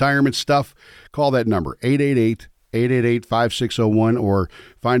and your retirement stuff, call that number, 888-888-5601, or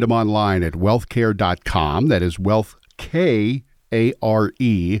find them online at wealthcare.com. That is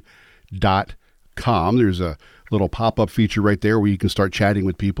wealthkare.com. There's a little pop-up feature right there where you can start chatting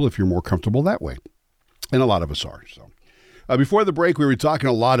with people if you're more comfortable that way. And a lot of us are. So, before the break, we were talking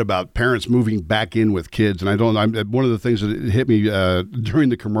a lot about parents moving back in with kids. And one of the things that hit me during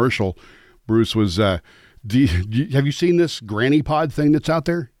the commercial, Bruce, was, have you seen this Granny Pod thing that's out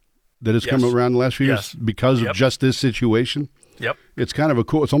there that has come around the last few years because of just this situation? Yep. It's kind of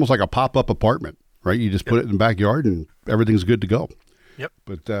it's almost like a pop-up apartment, right? You just put it in the backyard and everything's good to go. Yep.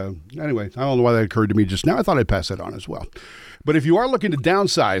 But anyway, I don't know why that occurred to me just now. I thought I'd pass that on as well. But if you are looking to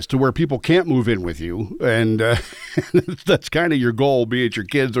downsize to where people can't move in with you, and that's kind of your goal, be it your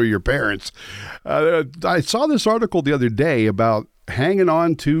kids or your parents, I saw this article the other day about hanging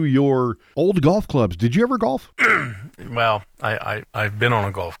on to your old golf clubs. Did you ever golf? Well, I've been on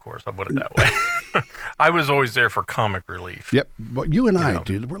a golf course. I'll put it that way. I was always there for comic relief. Yep. But you and I,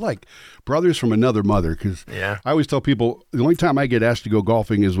 dude, we're like brothers from another mother, because Yeah. I always tell people the only time I get asked to go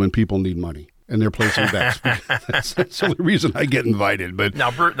golfing is when people need money and they're placing bets. That's the only reason I get invited. But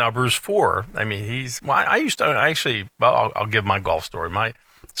Now Bruce Four, I mean, I'll give my golf story.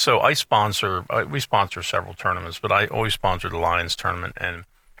 We sponsor several tournaments, but I always sponsor the Lions tournament, and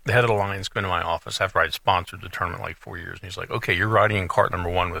the head of the Lions came to my office after I'd sponsored the tournament like 4 years, and he's like, okay, you're riding in cart number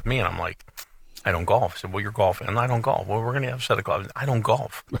 1 with me. And I'm like, I don't golf. I said, well, you're golfing. And I don't golf. Well, we're going to have a set of clubs. I don't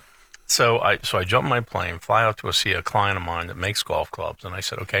golf. So I jump in my plane, fly out to see a client of mine that makes golf clubs. And I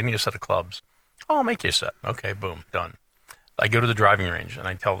said, okay, I need a set of clubs. Oh, I'll make you a set. Okay, boom, done. I go to the driving range, and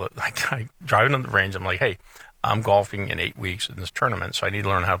I tell the guy driving on the range, I'm like, hey, I'm golfing in 8 weeks in this tournament, so I need to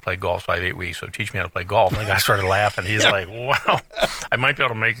learn how to play golf. So I have 8 weeks, so teach me how to play golf. And the guy started laughing. He's like, well, I might be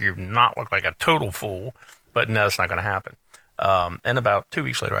able to make you not look like a total fool, but no, it's not going to happen. And about 2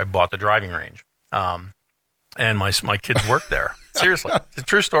 weeks later, I bought the driving range. And my kids work there. Seriously, it's a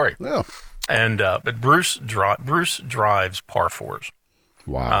true story. Yeah. And but Bruce drives par 4s.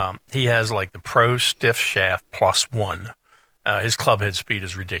 Wow. He has like the pro stiff shaft +1. His club head speed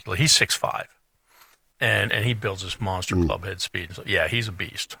is ridiculous. He's 6'5", and he builds this monster club head speed. So yeah, he's a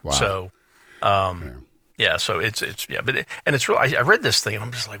beast. Wow. So, yeah. So it's really. I read this thing and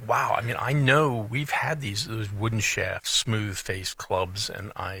I'm just like, wow. I mean, I know we've had those wooden shaft, smooth faced clubs,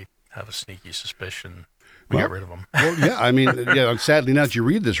 and I have a sneaky suspicion we got rid of them. Well, yeah, I mean, sadly, now that you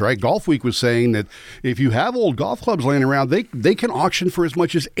read this, right? Golf Week was saying that if you have old golf clubs laying around, they can auction for as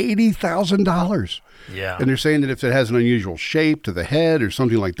much as $80,000. Yeah. And they're saying that if it has an unusual shape to the head or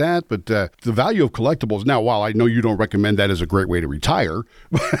something like that, but the value of collectibles, now, while I know you don't recommend that as a great way to retire,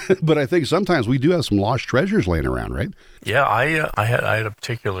 but I think sometimes we do have some lost treasures laying around, right? Yeah, I had a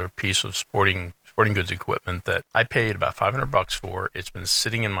particular piece of sporting goods equipment that I paid about $500 for. It's been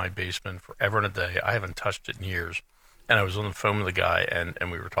sitting in my basement forever and a day. I haven't touched it in years. And I was on the phone with the guy, and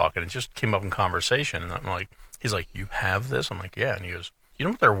we were talking. It just came up in conversation, and I'm like, he's like, you have this? I'm like, yeah. And he goes, you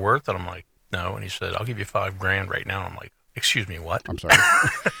know what they're worth? And I'm like, no. And he said, I'll give you $5,000 right now. And I'm like, excuse me, what? I'm sorry.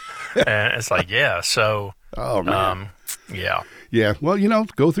 And it's like, yeah. So, oh, man. Yeah. Yeah. Well,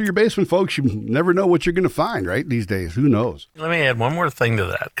 go through your basement, folks. You never know what you're going to find, right? These days. Who knows? Let me add one more thing to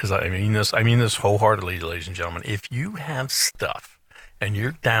that, because I mean this wholeheartedly, ladies and gentlemen. If you have stuff and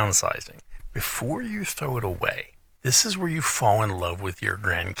you're downsizing, before you throw it away, this is where you fall in love with your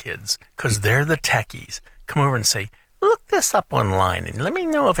grandkids, because they're the techies. Come over and say, look this up online and let me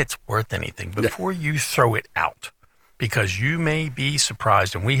know if it's worth anything before you throw it out, because you may be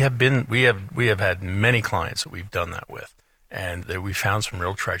surprised. And we have had many clients that we've done that with, and that we found some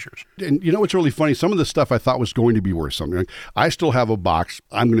real treasures. And you know what's really funny? Some of the stuff I thought was going to be worth something. I still have a box,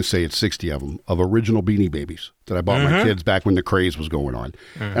 I'm going to say it's 60 of them, of original Beanie Babies that I bought my kids back when the craze was going on.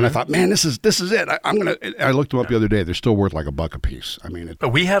 And I thought, man, this is it. I looked them up the other day. They're still worth like $1 a piece. I mean, but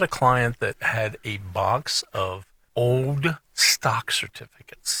we had a client that had a box of old stock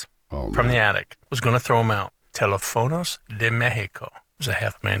certificates from the attic. Was going to throw them out. Telefonos de Mexico. It was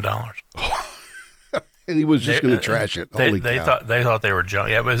 $500,000. And he was just going to trash it. Holy cow. They thought they were junk.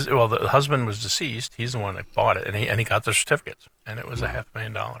 Yeah, the husband was deceased. He's the one that bought it, and he got the certificates, and it was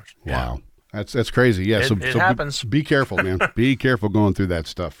 $500,000. Yeah. Wow, that's crazy. Yeah, so happens. Be careful, man. Be careful going through that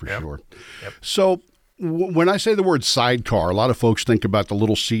stuff for sure. Yep. So when I say the word sidecar, a lot of folks think about the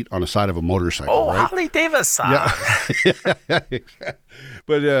little seat on the side of a motorcycle. Oh, right? Harley Davidson. Yeah.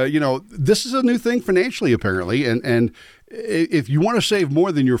 But this is a new thing financially, apparently, and if you want to save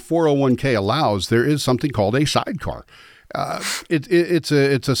more than your 401k allows, there is something called a sidecar. It's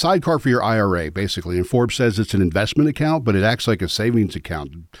a sidecar for your IRA, basically. And Forbes says it's an investment account, but it acts like a savings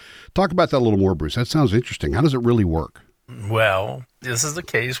account. Talk about that a little more, Bruce. That sounds interesting. How does it really work? Well, this is the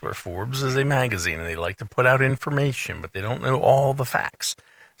case where Forbes is a magazine, and they like to put out information, but they don't know all the facts.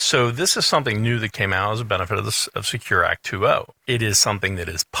 So this is something new that came out as a benefit of Secure Act 2.0. It is something that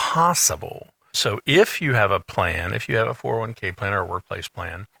is possible. So if you have a plan, if you have a 401k plan or a workplace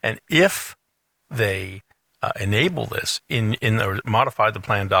plan, and if they enable this or modify the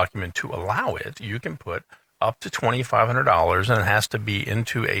plan document to allow it, you can put up to $2,500, and it has to be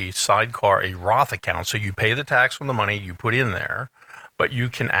into a sidecar, a Roth account. So you pay the tax on the money you put in there, but you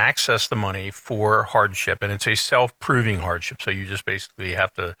can access the money for hardship, and it's a self-proving hardship. So you just basically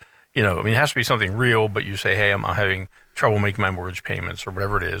have to, I mean, it has to be something real, but you say, hey, I'm having trouble making my mortgage payments or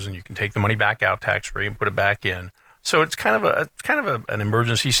whatever it is, and you can take the money back out tax-free and put it back in. So it's kind of an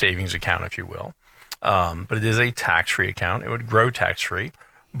emergency savings account, if you will. But it is a tax-free account. It would grow tax-free,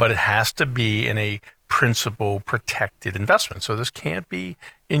 but it has to be in a principal protected investment. So this can't be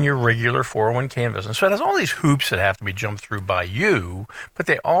in your regular 401k investment. So it has all these hoops that have to be jumped through by you, but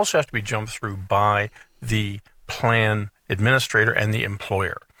they also have to be jumped through by the plan administrator and the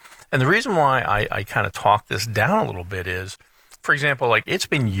employer. And the reason why I kind of talk this down a little bit is, for example, like it's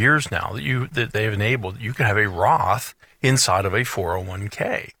been years now that they've enabled, you can have a Roth inside of a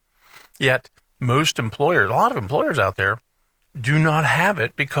 401k. Yet most employers, a lot of employers out there, do not have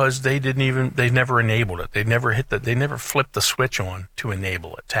it because they never enabled it. They never flipped the switch on to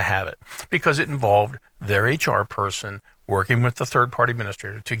enable it, to have it, because it involved their HR person working with the third-party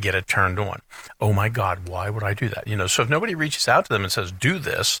administrator to get it turned on. Oh my God, why would I do that? So if nobody reaches out to them and says, do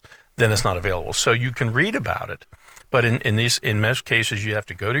this, then it's not available. So you can read about it, but in most cases, you have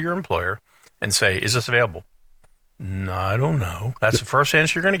to go to your employer and say, is this available? No, I don't know. That's the first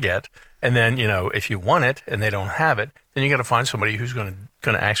answer you're going to get. And then, if you want it and they don't have it, then you got to find somebody who's going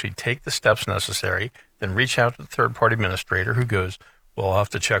to actually take the steps necessary, then reach out to the third-party administrator who goes, well, I'll have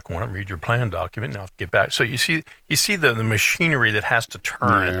to check on it, read your plan document, and I'll get back. So you see the machinery that has to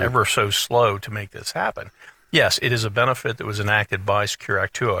turn ever so slow to make this happen. Yes, it is a benefit that was enacted by Secure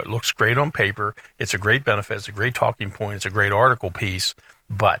Act 2.0. It looks great on paper. It's a great benefit. It's a great talking point. It's a great article piece.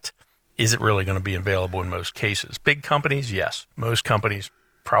 But is it really going to be available in most cases? Big companies, yes. Most companies,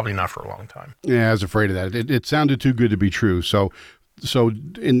 probably not for a long time. Yeah, I was afraid of that. It sounded too good to be true. So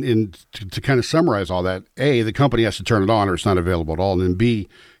to kind of summarize all that, A, the company has to turn it on or it's not available at all. And then B,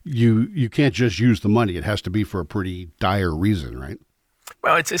 you can't just use the money. It has to be for a pretty dire reason, right?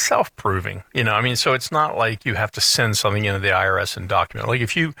 Well, it's self-proving, so it's not like you have to send something into the IRS and document. Like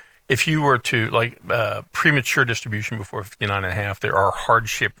if you were to, premature distribution before 59 and a half, there are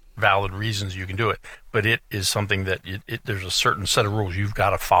hardship valid reasons you can do it, but it is something that there's a certain set of rules you've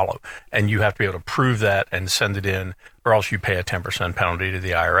got to follow, and you have to be able to prove that and send it in, or else you pay a 10% penalty to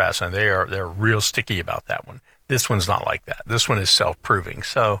the IRS, and they're real sticky about that one. This one's not like that. This one is self-proving.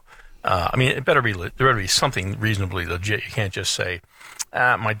 So, there better be something reasonably legit. You can't just say,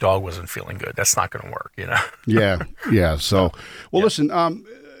 my dog wasn't feeling good. That's not going to work, Yeah. So, listen,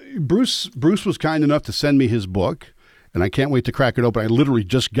 Bruce was kind enough to send me his book, and I can't wait to crack it open. I literally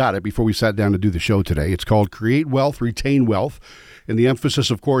just got it before we sat down to do the show today. It's called Create Wealth, Retain Wealth. And the emphasis,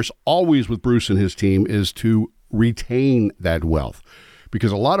 of course, always with Bruce and his team is to retain that wealth.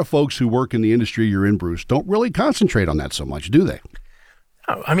 Because a lot of folks who work in the industry you're in, Bruce, don't really concentrate on that so much, do they?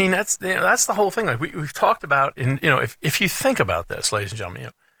 No, that's the whole thing. Like we've talked about, if you think about this, ladies and gentlemen,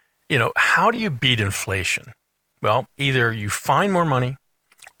 how do you beat inflation? Well, either you find more money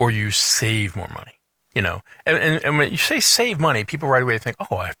or you save more money. And when you say save money, people right away think,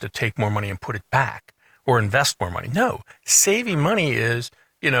 oh, I have to take more money and put it back or invest more money. No, saving money is,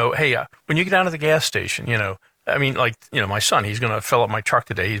 hey, when you get down to the gas station, my son, he's going to fill up my truck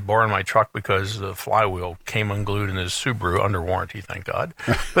today. He's borrowing my truck because the flywheel came unglued in his Subaru under warranty, thank God.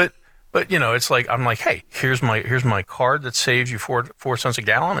 But it's like, I'm like, hey, here's my card that saves you 4 cents a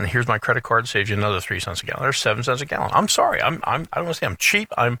gallon, and here's my credit card that saves you another 3 cents a gallon. There's 7 cents a gallon. I'm sorry. I don't want to say I'm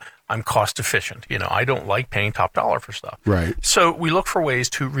cheap. I'm cost efficient. I don't like paying top dollar for stuff. Right. So we look for ways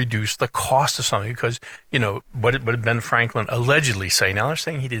to reduce the cost of something because, what did Ben Franklin allegedly say? Now they're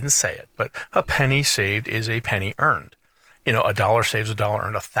saying he didn't say it, but a penny saved is a penny earned. A dollar saves a dollar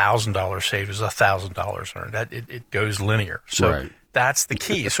earned. $1,000 saved is $1,000 earned. That it goes linear. So. Right. That's the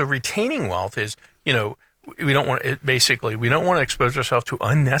key. So retaining wealth is, we don't want to expose ourselves to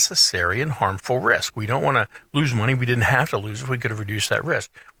unnecessary and harmful risk. We don't want to lose money we didn't have to lose if we could have reduced that risk.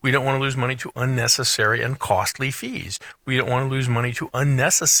 We don't want to lose money to unnecessary and costly fees. We don't want to lose money to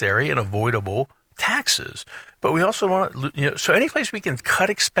unnecessary and avoidable taxes. But we also want to, so any place we can cut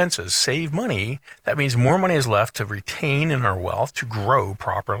expenses, save money, that means more money is left to retain in our wealth, to grow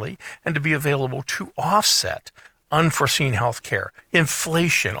properly, and to be available to offset unforeseen health care,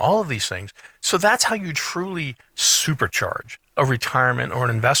 inflation, all of these things. So that's how you truly supercharge a retirement or an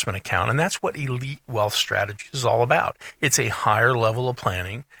investment account. And that's what Elite Wealth Strategy is all about. It's a higher level of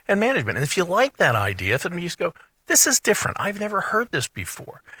planning and management. And if you like that idea, if you just go, this is different, I've never heard this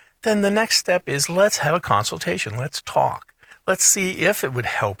before, then the next step is let's have a consultation. Let's talk. Let's see if it would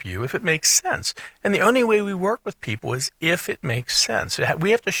help you, if it makes sense. And the only way we work with people is if it makes sense. We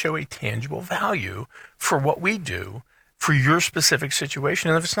have to show a tangible value for what we do for your specific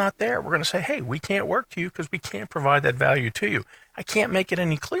situation. And if it's not there, we're going to say, hey, we can't work to you because we can't provide that value to you. I can't make it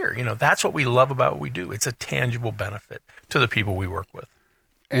any clearer. That's what we love about what we do. It's a tangible benefit to the people we work with.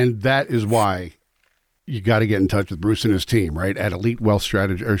 And that is why you got to get in touch with Bruce and his team, right? At Elite Wealth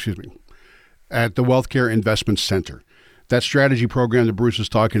Strategy, at the Wealthcare Investment Center. That strategy program that Bruce is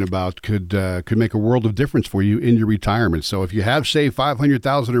talking about could make a world of difference for you in your retirement. So if you have saved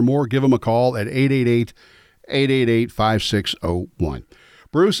 $500,000 or more, give them a call at 888-888-5601.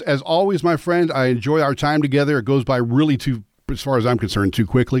 Bruce, as always, my friend, I enjoy our time together. It goes by really as far as I'm concerned, too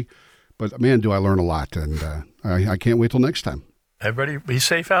quickly. But man, do I learn a lot, and I can't wait till next time. Everybody be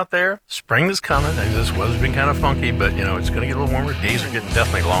safe out there. Spring is coming. This weather's been kind of funky, but it's going to get a little warmer. Days are getting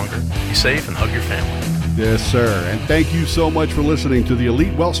definitely longer. Be safe and hug your family. Yes, sir. And thank you so much for listening to the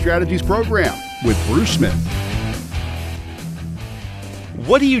Elite Wealth Strategies program with Bruce Smith.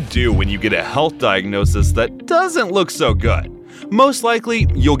 What do you do when you get a health diagnosis that doesn't look so good? Most likely,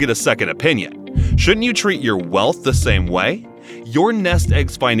 you'll get a second opinion. Shouldn't you treat your wealth the same way? Your nest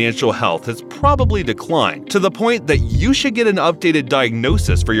egg's financial health has probably declined to the point that you should get an updated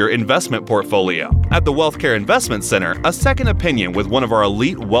diagnosis for your investment portfolio. At the Wealthcare Investment Center, a second opinion with one of our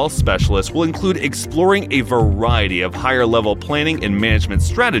elite wealth specialists will include exploring a variety of higher-level planning and management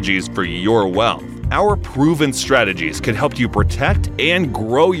strategies for your wealth. Our proven strategies can help you protect and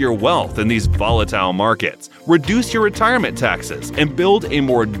grow your wealth in these volatile markets, reduce your retirement taxes, and build a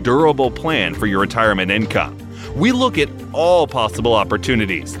more durable plan for your retirement income. We look at all possible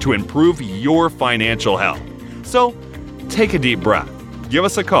opportunities to improve your financial health. So, take a deep breath, give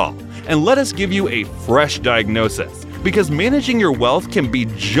us a call, and let us give you a fresh diagnosis, because managing your wealth can be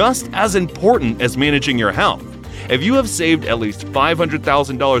just as important as managing your health. If you have saved at least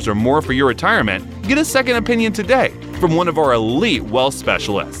 $500,000 or more for your retirement, get a second opinion today from one of our elite wealth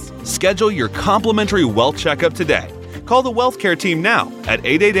specialists. Schedule your complimentary wealth checkup today. Call the Wealthcare team now at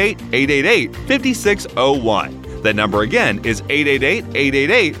 888-888-5601. That number again is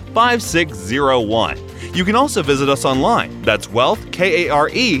 888-888-5601. You can also visit us online. That's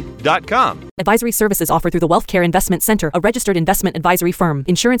wealthkare.com. Advisory services offered through the Wealthcare Investment Center, a registered investment advisory firm.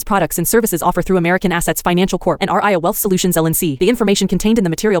 Insurance products and services offered through American Assets Financial Corp. and RIA Wealth Solutions LLC. The information contained in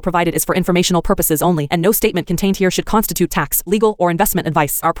the material provided is for informational purposes only, and no statement contained here should constitute tax, legal, or investment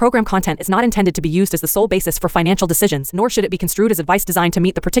advice. Our program content is not intended to be used as the sole basis for financial decisions, nor should it be construed as advice designed to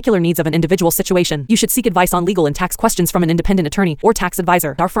meet the particular needs of an individual situation. You should seek advice on legal and tax questions from an independent attorney or tax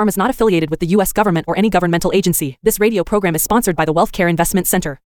advisor. Our firm is not affiliated with the U.S. government or any governmental agency. This radio program is sponsored by the Wealthcare Investment Center.